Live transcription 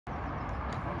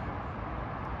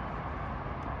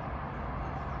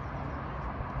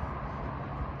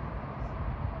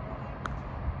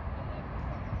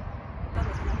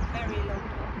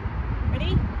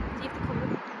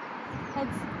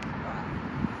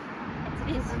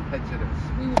please. And heads it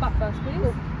is. We will bat first,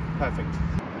 please.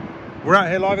 Perfect. We're out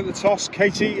here live at the toss.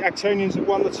 Katie, Actonians have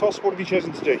won the toss. What have you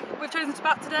chosen to do? We've chosen to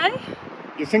bat today.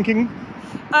 You're thinking?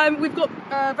 We've got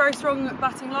a very strong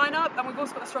batting lineup, and we've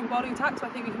also got a strong bowling attack, so I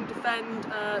think we can defend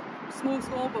small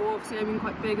score, but we're obviously aiming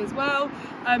quite big as well.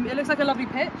 It looks like a lovely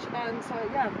pitch, and so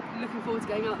yeah, looking forward to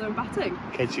getting out there and batting.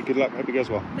 Katie, good luck. Hope it goes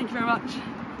well. Thank you very much.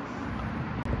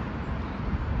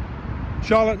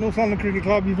 Charlotte, North London Cricket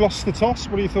Club, you've lost the toss.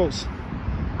 What are your thoughts?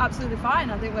 Absolutely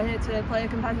fine. I think we're here to play a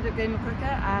competitive game of cricket,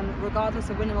 and regardless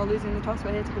of winning or losing the toss,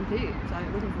 we're here to compete. So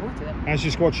looking forward to it. How's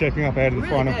your squad shaping up ahead of the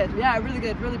final? Really good, yeah, really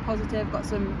good, really positive. Got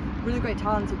some really great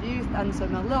talented youth and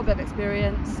a little bit of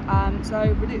experience.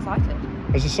 So really excited.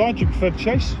 As a side, do you prefer to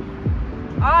chase?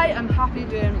 I am happy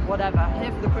doing whatever.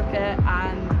 Here for the cricket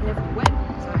and here for the win.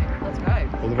 So let's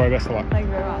go. All the very best of luck. Thank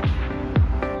you very much.